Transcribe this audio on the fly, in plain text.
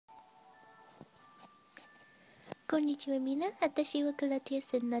Konnichiwa mina, Atashi wa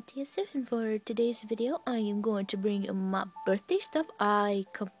Kalatias and Natiasu, and for today's video, I am going to bring my birthday stuff. Okay,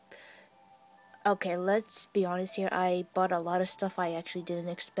 let's be honest here, I bought a lot of stuff I actually didn't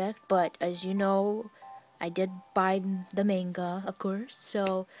expect, but as you know, I did buy the manga, of course,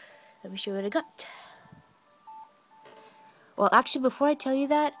 so let me show you what I got. Well, actually, before I tell you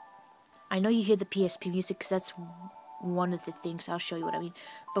that, I know you hear the PSP music, because that's one of the things. I'll show you what I mean.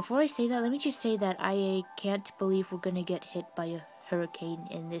 Before I say that, let me just say that I can't believe we're gonna get hit by a hurricane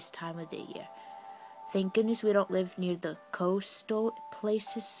in this time of the year. Thank goodness we don't live near the coastal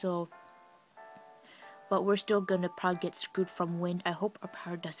places, but we're still gonna probably get screwed from wind. I hope our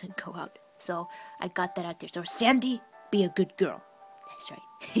power doesn't go out. So I got that out there. So Sandy, be a good girl. That's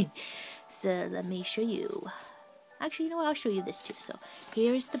right. So let me show you. Actually, you know what? I'll show you this too. So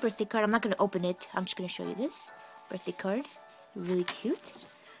here's the birthday card. I'm not gonna open it. I'm just gonna show you this birthday card. Really cute.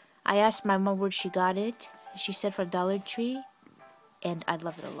 I asked my mom where she got it. She said from Dollar Tree, and I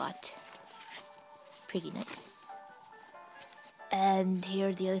love it a lot. Pretty nice. And here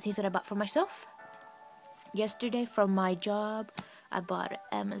are the other things that I bought for myself. Yesterday from my job, I bought an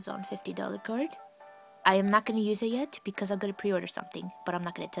Amazon $50 card. I am not going to use it yet because I'm going to pre-order something, but I'm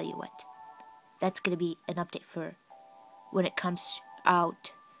not going to tell you what. That's going to be an update for when it comes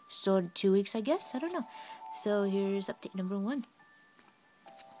out. So in 2 weeks, I guess? I don't know. So here's update number 1.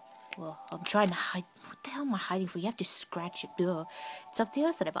 Well, I'm trying to hide. What the hell am I hiding for? You have to scratch it. Duh. It's something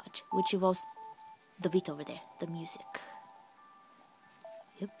else that I bought, which involves the beat over there, the music.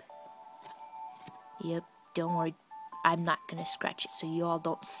 Yep. Don't worry. I'm not gonna scratch it, so you all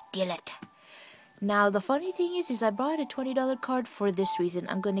don't steal it. Now, the funny thing is I bought a $20 card for this reason.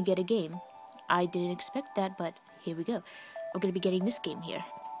 I'm gonna get a game. I didn't expect that, but here we go. I'm gonna be getting this game here.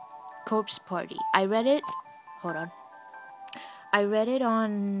 Corpse Party. I read it. Hold on. I read it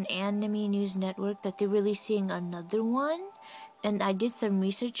on Anime News Network that they're releasing another one, and I did some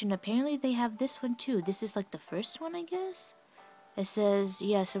research, and apparently they have this one too. This is like the first one, I guess. It says,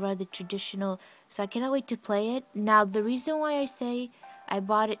 yes, around the traditional, so I cannot wait to play it. Now, the reason why I say I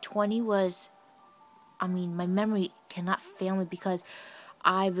bought it 20 was, my memory cannot fail me, because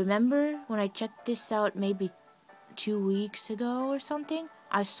I remember when I checked this out maybe 2 weeks ago or something,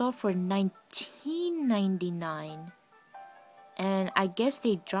 I saw it for $19.99. And I guess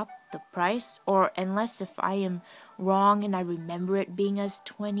they dropped the price, or unless if I am wrong and I remember it being as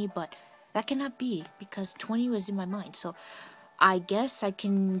 20, but that cannot be because 20 was in my mind. So I guess I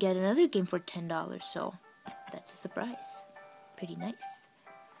can get another game for $10, so that's a surprise. Pretty nice.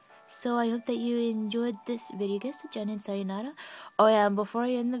 So I hope that you enjoyed this video, guys. Jan and sayonara. Oh yeah, and before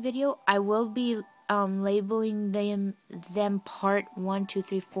I end the video, I will be labeling them part 1, 2,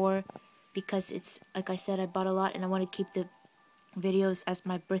 3, 4, because it's, like I said, I bought a lot and I want to keep the videos as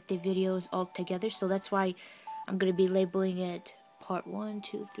my birthday videos all together, so that's why I'm gonna be labeling it part 1,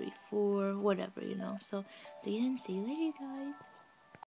 2, 3, 4, whatever, you know. So yeah, and see you later, guys.